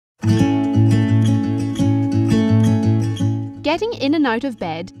Getting in and out of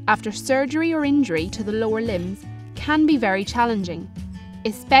bed after surgery or injury to the lower limbs can be very challenging,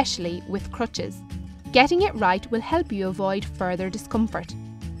 especially with crutches. Getting it right will help you avoid further discomfort.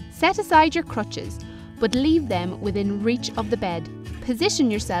 Set aside your crutches, but leave them within reach of the bed.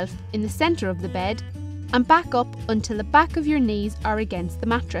 Position yourself in the centre of the bed and back up until the back of your knees are against the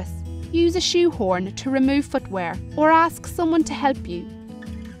mattress. Use a shoehorn to remove footwear or ask someone to help you.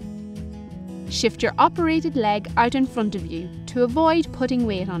 Shift your operated leg out in front of you to avoid putting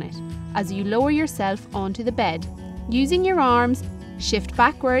weight on it as you lower yourself onto the bed. Using your arms, shift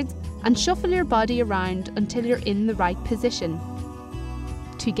backwards and shuffle your body around until you're in the right position.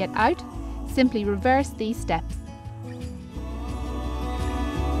 To get out, simply reverse these steps.